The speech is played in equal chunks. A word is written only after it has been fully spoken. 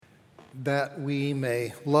that we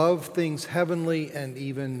may love things heavenly and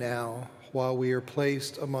even now, while we are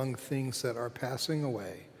placed among things that are passing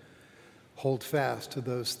away, hold fast to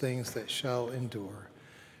those things that shall endure.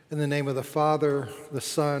 In the name of the Father, the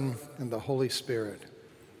Son, and the Holy Spirit.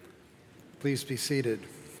 Please be seated.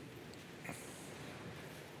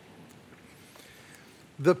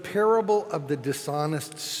 The parable of the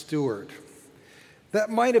dishonest steward. That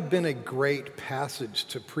might have been a great passage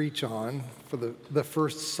to preach on for the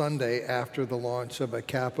first Sunday after the launch of a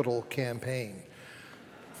capital campaign.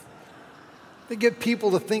 They get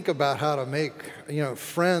people to think about how to make,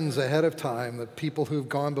 friends ahead of time, the people who've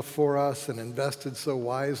gone before us and invested so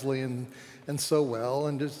wisely and so well,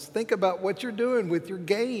 and just think about what you're doing with your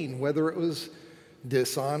gain, whether it was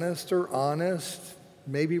dishonest or honest,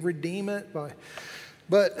 maybe redeem it by...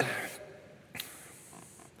 But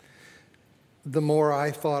the more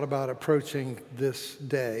I thought about approaching this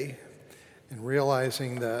day and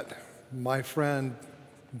realizing that my friend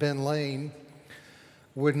Ben Lane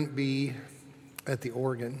wouldn't be at the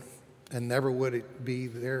organ and never would it be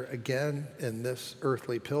there again in this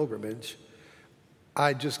earthly pilgrimage,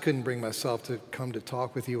 I just couldn't bring myself to come to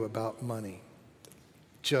talk with you about money.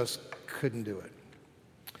 Just couldn't do it.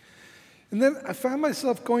 And then I found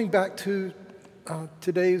myself going back to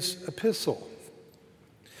today's epistle.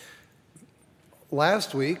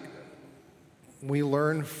 Last week, we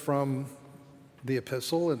learned from the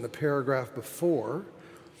epistle in the paragraph before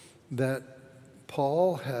that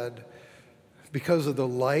Paul had, because of the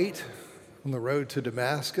light on the road to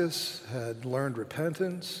Damascus, had learned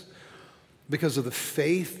repentance. Because of the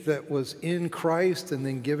faith that was in Christ and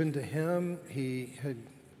then given to him, he had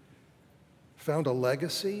found a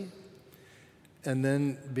legacy. And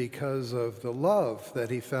then because of the love that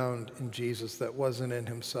he found in Jesus that wasn't in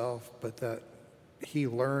himself, but that he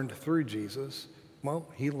learned through Jesus,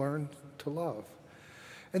 he learned to love.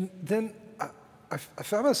 And then I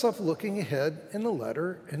found myself looking ahead in the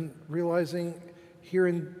letter and realizing here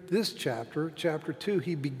in this chapter 2,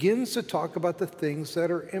 he begins to talk about the things that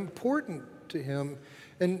are important to him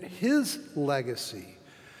and his legacy.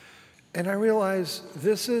 And I realize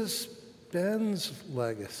this is Ben's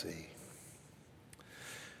legacy.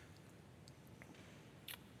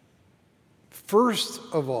 First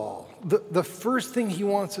of all, the first thing he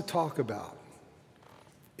wants to talk about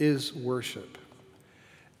is worship.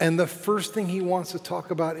 And the first thing he wants to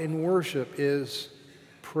talk about in worship is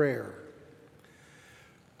prayer.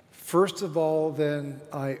 First of all, then,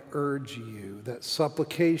 I urge you that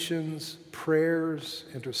supplications, prayers,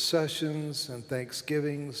 intercessions, and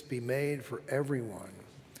thanksgivings be made for everyone,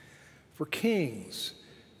 for kings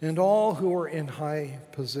and all who are in high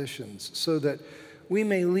positions, so that we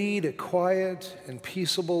may lead a quiet and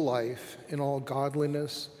peaceable life in all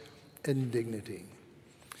godliness and dignity.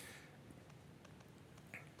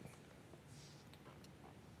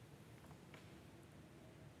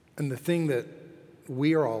 And the thing that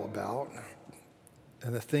we are all about,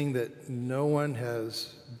 and the thing that no one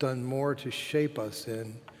has done more to shape us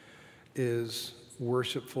in, is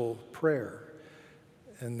worshipful prayer.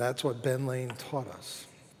 And that's what Ben Lane taught us.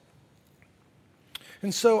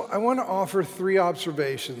 And so I want to offer 3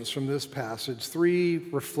 observations from this passage, 3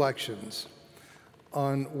 reflections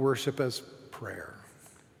on worship as prayer.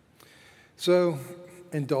 So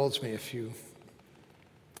indulge me if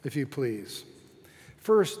you please.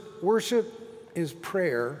 First, worship is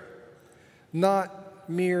prayer, not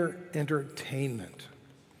mere entertainment.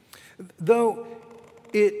 Though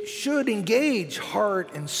it should engage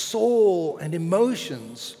heart and soul and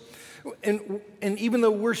emotions, and even though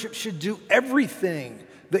worship should do everything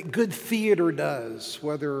that good theater does,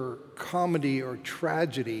 whether comedy or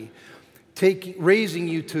tragedy, raising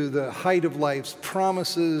you to the height of life's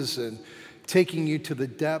promises and taking you to the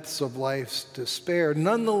depths of life's despair,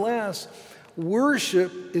 nonetheless,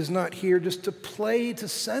 worship is not here just to play to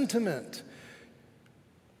sentiment,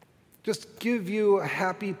 just give you a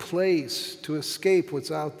happy place to escape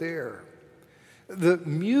what's out there. The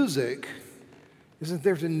music isn't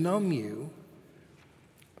there to numb you,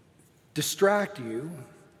 distract you,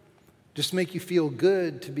 just make you feel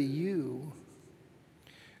good to be you.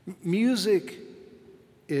 Music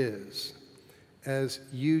is, as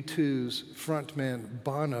U2's frontman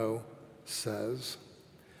Bono says,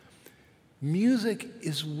 music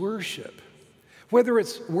is worship. Whether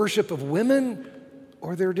it's worship of women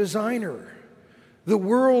or their designer, the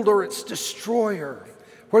world or its destroyer,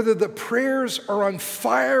 whether the prayers are on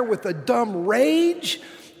fire with a dumb rage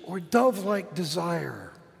or dove-like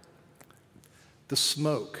desire, the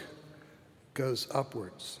smoke goes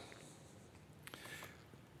upwards.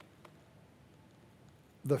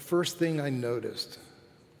 The first thing I noticed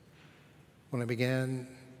when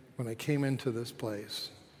when I came into this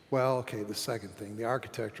place. Well, okay, the second thing, the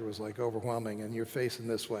architecture was like overwhelming and you're facing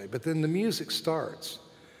this way. But then the music starts.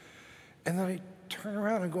 And then I turn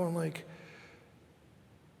around and going like,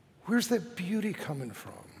 where's that beauty coming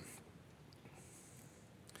from?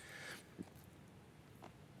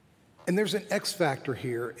 And there's an X factor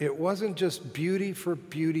here. It wasn't just beauty for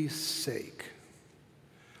beauty's sake.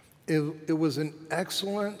 It was an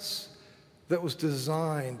excellence that was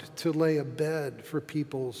designed to lay a bed for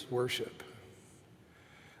people's worship.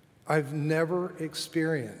 I've never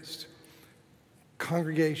experienced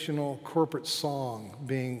congregational corporate song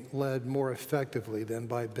being led more effectively than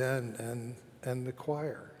by Ben and the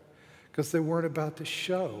choir, because they weren't about the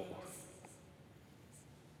show.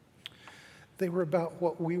 They were about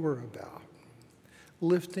what we were about,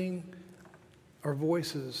 lifting our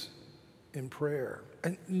voices in prayer.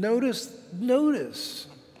 And notice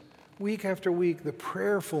week after week the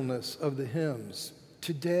prayerfulness of the hymns.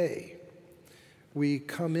 Today we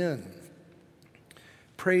come in.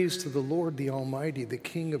 Praise to the Lord the Almighty, the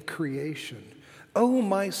King of creation. Oh,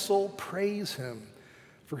 my soul, praise him,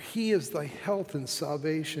 for he is thy health and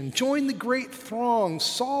salvation. Join the great throng,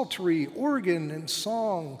 psaltery, organ, and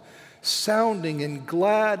song, sounding in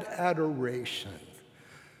glad adoration.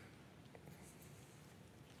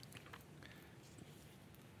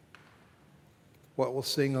 What we'll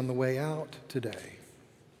sing on the way out today.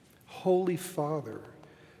 Holy Father,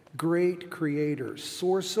 great Creator,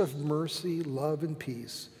 source of mercy, love, and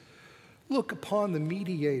peace, look upon the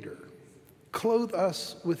mediator. Clothe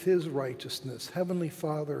us with his righteousness. Heavenly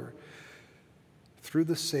Father, through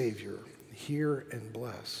the Savior, hear and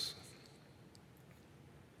bless.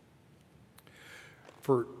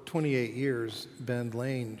 For 28 years, Ben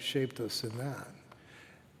Lane shaped us in that.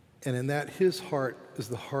 And in that, his heart is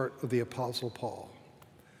the heart of the Apostle Paul.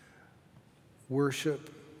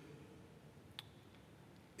 Worship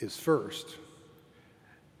is first,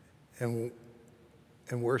 and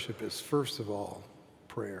worship is first of all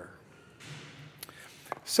prayer.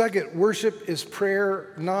 Second, worship is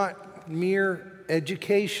prayer, not mere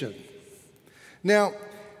education. Now,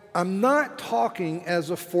 I'm not talking as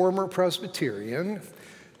a former Presbyterian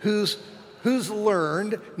who's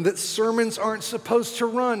learned that sermons aren't supposed to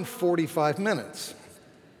run 45 minutes.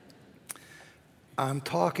 I'm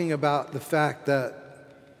talking about the fact that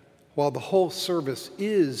while the whole service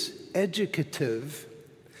is educative,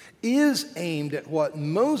 is aimed at what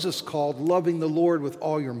Moses called loving the Lord with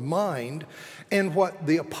all your mind, and what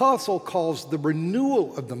the apostle calls the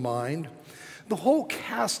renewal of the mind, the whole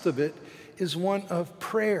cast of it is one of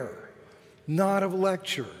prayer, not of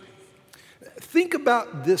lecture. Think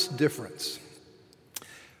about this difference.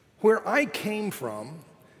 Where I came from,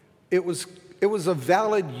 it was a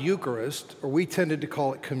valid Eucharist, or we tended to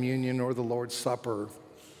call it communion or the Lord's Supper.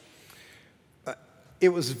 It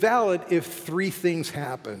was valid if three things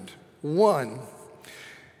happened. One,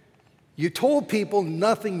 you told people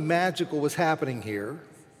nothing magical was happening here.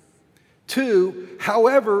 Two,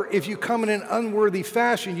 however, if you come in an unworthy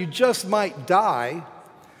fashion, you just might die.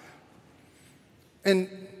 And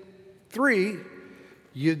three,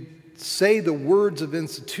 you'd say the words of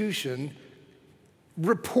institution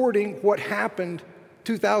reporting what happened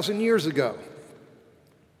 2,000 years ago.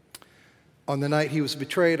 On the night he was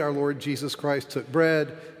betrayed, our Lord Jesus Christ took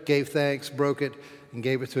bread, gave thanks, broke it, and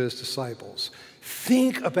gave it to his disciples.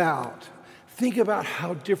 Think about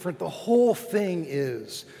how different the whole thing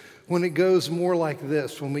is when it goes more like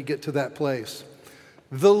this, when we get to that place.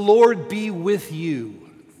 The Lord be with you.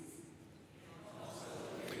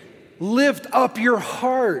 Lift up your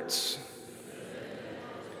hearts.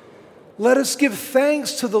 Let us give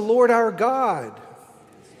thanks to the Lord our God.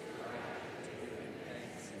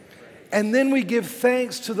 And then we give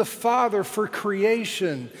thanks to the Father for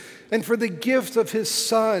creation and for the gift of his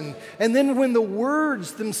Son. And then when the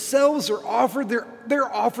words themselves are offered,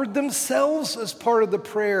 they're offered themselves as part of the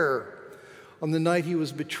prayer. On the night he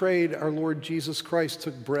was betrayed, our Lord Jesus Christ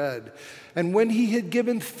took bread. And when he had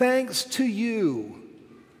given thanks to you,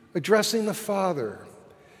 addressing the Father,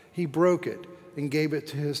 he broke it and gave it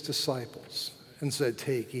to his disciples and said,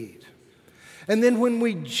 "Take, eat." And then when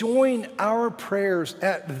we join our prayers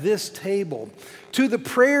at this table to the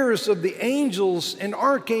prayers of the angels and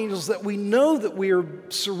archangels that we know that we are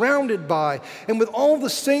surrounded by, and with all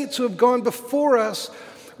the saints who have gone before us,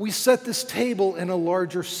 we set this table in a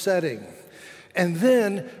larger setting. And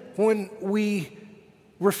then when we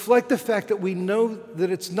reflect the fact that we know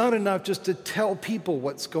that it's not enough just to tell people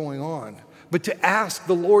what's going on, but to ask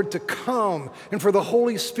the Lord to come and for the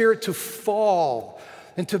Holy Spirit to fall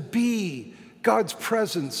and to be God's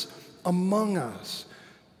presence among us,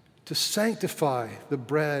 to sanctify the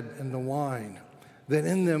bread and the wine. that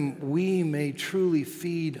in them we may truly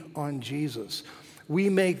feed on Jesus. We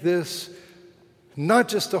make this not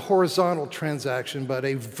just a horizontal transaction, but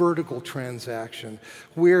a vertical transaction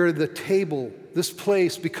where the table, this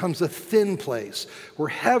place, becomes a thin place, where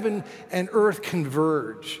heaven and earth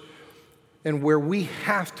converge, and where we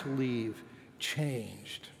have to leave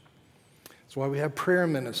changed. That's why we have prayer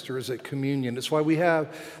ministers at communion. It's why we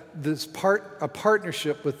have a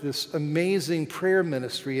partnership with this amazing prayer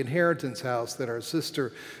ministry, Inheritance House, that our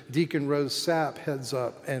sister Deacon Rose Sapp heads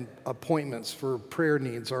up, and appointments for prayer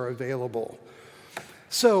needs are available.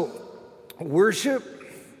 So, worship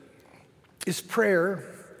is prayer.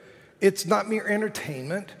 It's not mere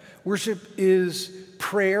entertainment. Worship is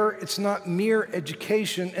prayer. It's not mere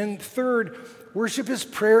education. And third, worship is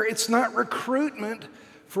prayer. It's not recruitment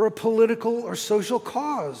for a political or social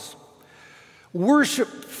cause. Worship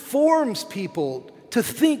forms people to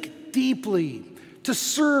think deeply, to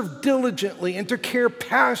serve diligently, and to care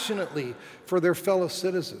passionately for their fellow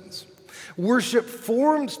citizens. Worship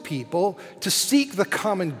forms people to seek the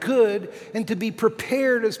common good and to be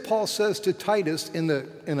prepared, as Paul says to Titus in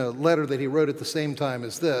a letter that he wrote at the same time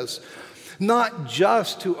as this, not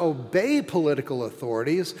just to obey political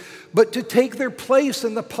authorities, but to take their place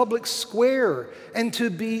in the public square and to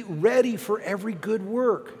be ready for every good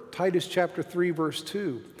work. Titus chapter 3, verse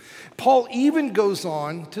 2. Paul even goes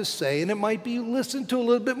on to say, and it might be listened to a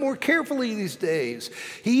little bit more carefully these days,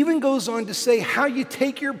 he even goes on to say how you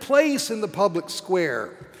take your place in the public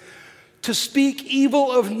square. To speak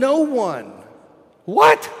evil of no one.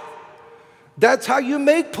 What? That's how you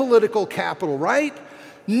make political capital, right?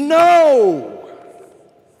 No!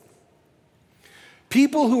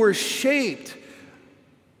 People who are shaped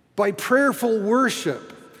by prayerful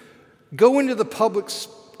worship go into the public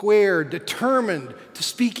square determined to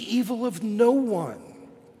speak evil of no one,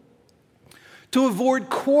 to avoid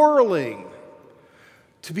quarreling,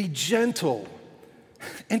 to be gentle,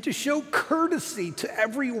 and to show courtesy to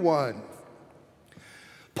everyone.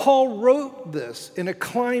 Paul wrote this in a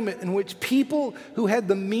climate in which people who had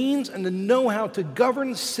the means and the know-how to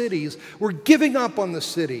govern cities were giving up on the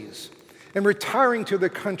cities and retiring to their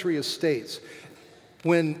country estates,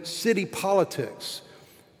 when city politics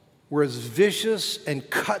were as vicious and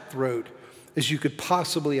cutthroat as you could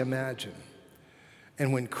possibly imagine,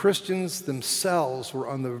 and when Christians themselves were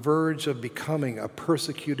on the verge of becoming a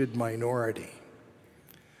persecuted minority.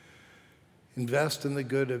 Invest in the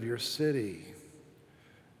good of your city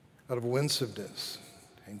out of winsomeness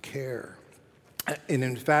and care. And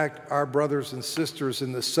in fact, our brothers and sisters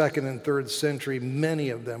in the 2nd and 3rd century, many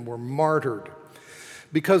of them were martyred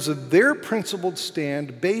because of their principled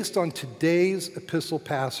stand based on today's epistle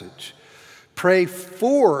passage. Pray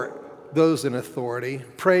for those in authority,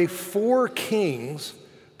 pray for kings,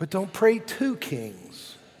 but don't pray to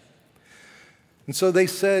kings. And so they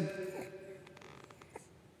said,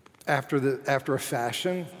 after a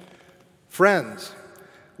fashion, friends,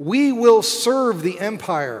 we will serve the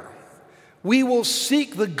empire. We will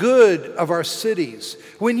seek the good of our cities.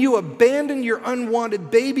 When you abandon your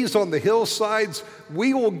unwanted babies on the hillsides,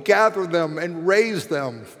 we will gather them and raise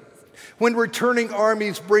them. When returning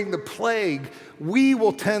armies bring the plague, we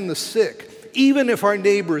will tend the sick, even if our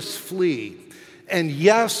neighbors flee. And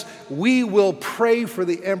yes, we will pray for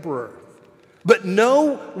the emperor. But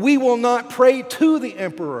no, we will not pray to the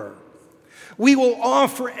emperor. We will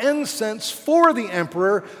offer incense for the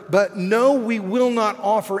emperor, but no, we will not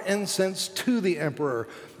offer incense to the emperor.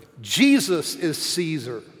 Jesus is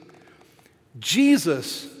Caesar.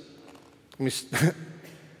 Jesus, let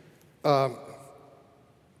me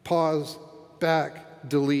pause, back,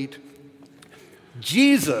 delete.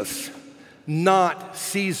 Jesus, not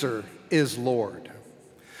Caesar, is Lord.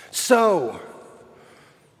 So,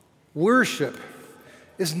 worship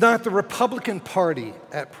is not the Republican Party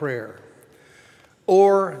at prayer,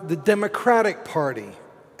 or the Democratic Party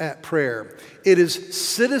at prayer. It is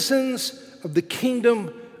citizens of the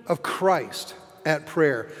kingdom of Christ at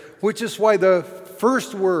prayer, which is why the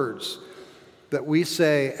first words that we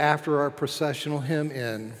say after our processional hymn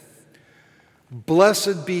end,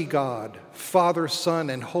 blessed be God, Father, Son,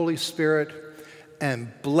 and Holy Spirit, and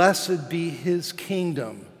blessed be his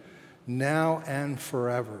kingdom, now and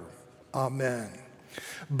forever. Amen.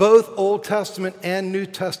 Both Old Testament and New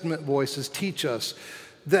Testament voices teach us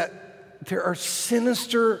that there are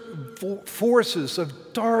sinister forces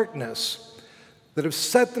of darkness that have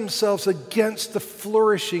set themselves against the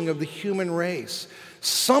flourishing of the human race.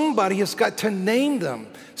 Somebody has got to name them.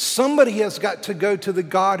 Somebody has got to go to the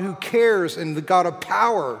God who cares and the God of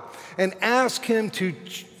power and ask him to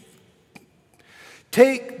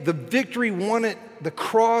take the victory won at the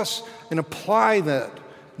cross and apply that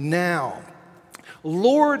now.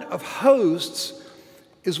 Lord of hosts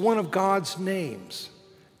is one of God's names,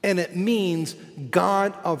 and it means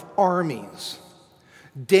God of armies.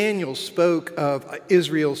 Daniel spoke of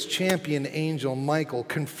Israel's champion angel Michael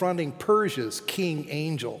confronting Persia's king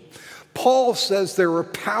angel. Paul says there were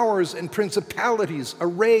powers and principalities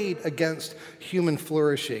arrayed against human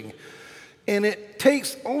flourishing. And it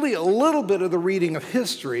takes only a little bit of the reading of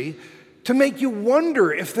history to make you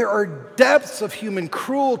wonder if there are depths of human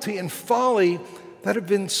cruelty and folly that have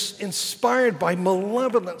been inspired by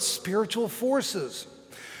malevolent spiritual forces.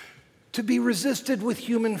 To be resisted with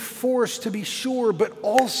human force, to be sure, but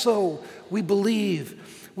also, we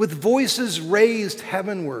believe, with voices raised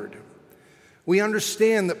heavenward. We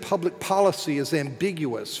understand that public policy is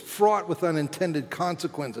ambiguous, fraught with unintended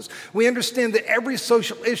consequences. We understand that every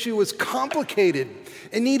social issue is complicated,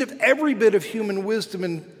 in need of every bit of human wisdom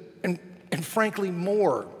and frankly,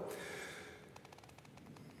 more.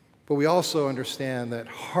 But we also understand that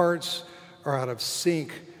hearts are out of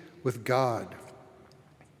sync with God,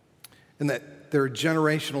 and that there are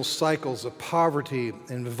generational cycles of poverty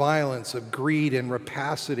and violence, of greed and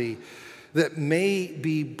rapacity that may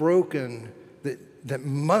be broken, that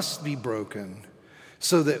must be broken,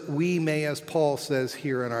 so that we may, as Paul says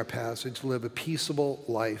here in our passage, live a peaceable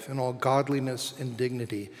life in all godliness and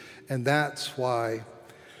dignity. And that's why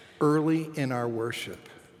early in our worship,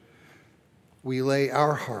 we lay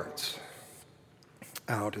our hearts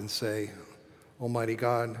out and say, Almighty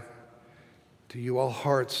God, to you all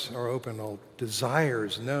hearts are open, all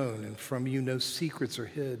desires known, and from you no secrets are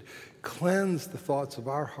hid. Cleanse the thoughts of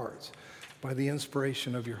our hearts by the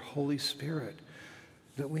inspiration of your Holy Spirit,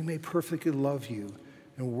 that we may perfectly love you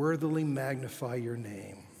and worthily magnify your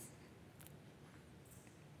name.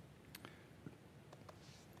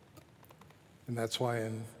 And that's why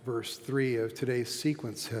in verse 3 of today's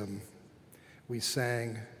sequence hymn, we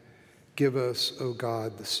sang, "Give us, O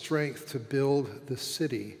God, the strength to build the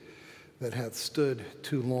city that hath stood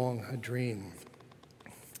too long a dream."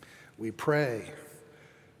 We pray,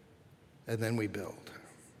 and then we build.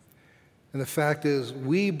 And the fact is,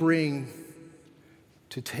 we bring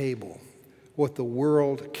to table what the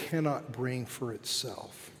world cannot bring for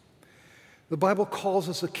itself. The Bible calls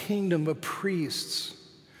us a kingdom of priests.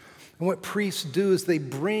 And what priests do is they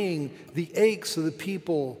bring the aches of the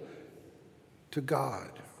people to God.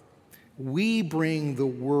 We bring the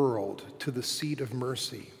world to the seat of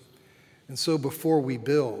mercy. And so before we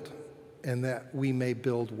build, and that we may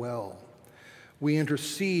build well, we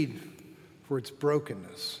intercede for its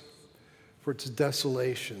brokenness, for its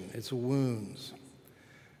desolation, its wounds.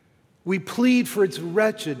 We plead for its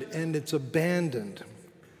wretched and its abandoned.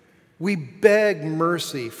 We beg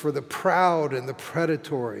mercy for the proud and the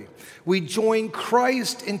predatory. We join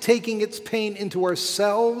Christ in taking its pain into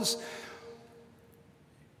ourselves,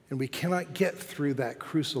 and we cannot get through that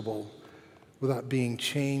crucible without being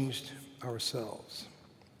changed ourselves.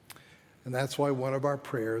 And that's why one of our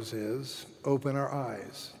prayers is, open our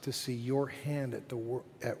eyes to see your hand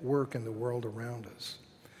at work in the world around us.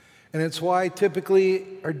 And it's why typically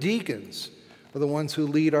our deacons are the ones who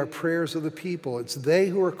lead our prayers of the people. It's they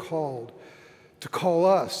who are called to call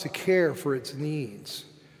us to care for its needs,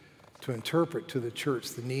 to interpret to the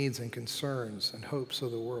church the needs and concerns and hopes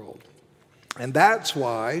of the world. And that's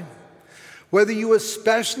why, whether you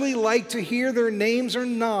especially like to hear their names or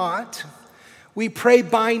not, we pray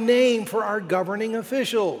by name for our governing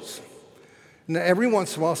officials. Now, every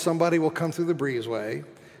once in a while, somebody will come through the breezeway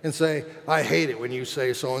and say, I hate it when you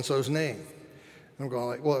say so-and-so's name. And I'm going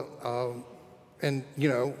like, well, and you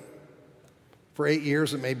know, for 8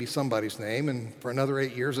 years it may be somebody's name, and for another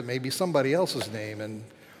 8 years it may be somebody else's name. And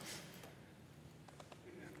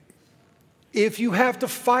if you have to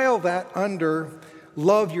file that under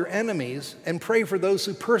love your enemies and pray for those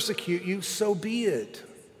who persecute you, so be it.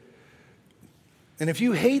 And if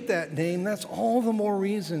you hate that name, that's all the more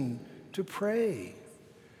reason to pray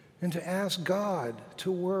and to ask God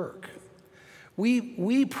to work.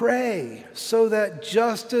 We pray so that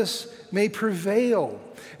justice may prevail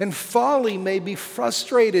and folly may be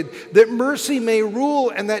frustrated, that mercy may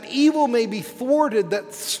rule and that evil may be thwarted,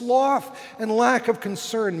 that sloth and lack of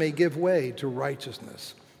concern may give way to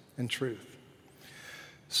righteousness and truth.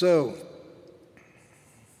 So,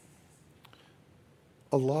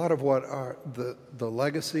 a lot of what the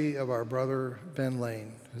legacy of our brother Ben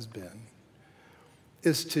Lane has been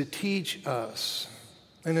is to teach us,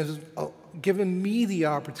 and has given me the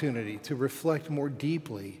opportunity to reflect more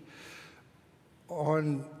deeply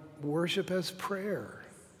on worship as prayer,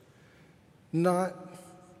 not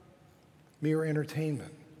mere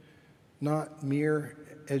entertainment, not mere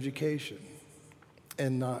education,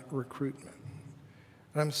 and not recruitment.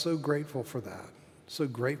 And I'm so grateful for that. So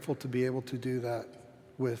grateful to be able to do that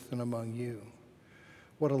with and among you.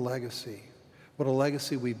 What a legacy. What a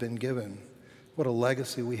legacy we've been given. What a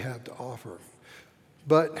legacy we have to offer.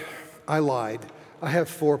 But I lied. I have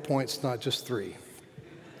 4 points, not just 3.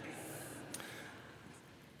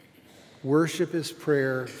 Worship is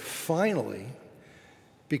prayer, finally,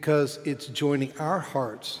 because it's joining our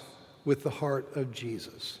hearts with the heart of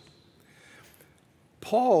Jesus.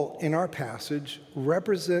 Paul, in our passage,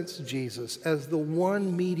 represents Jesus as the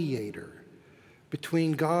one mediator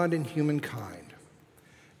between God and humankind.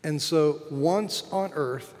 And so once on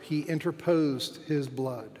earth, he interposed his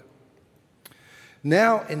blood.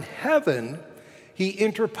 Now in heaven, he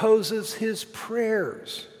interposes his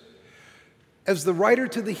prayers. As the writer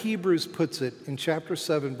to the Hebrews puts it in chapter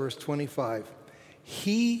 7, verse 25,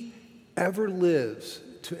 he ever lives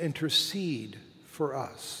to intercede for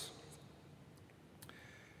us.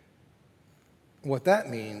 What that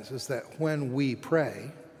means is that when we pray,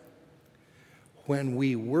 when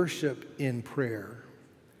we worship in prayer,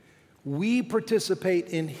 we participate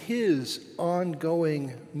in his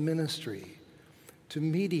ongoing ministry to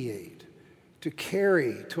mediate, to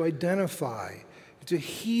carry, to identify, to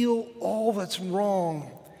heal all that's wrong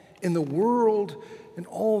in the world and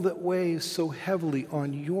all that weighs so heavily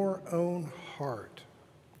on your own heart.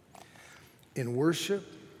 In worship,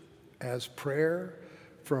 as prayer,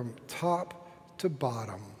 from top to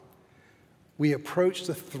bottom, we approach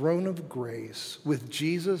the throne of grace with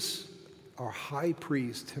Jesus, our high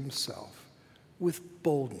priest himself, with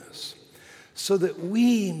boldness, so that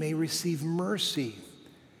we may receive mercy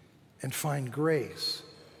and find grace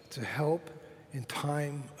to help in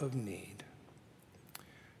time of need.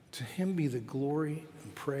 To him be the glory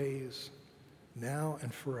and praise now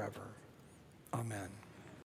and forever. Amen.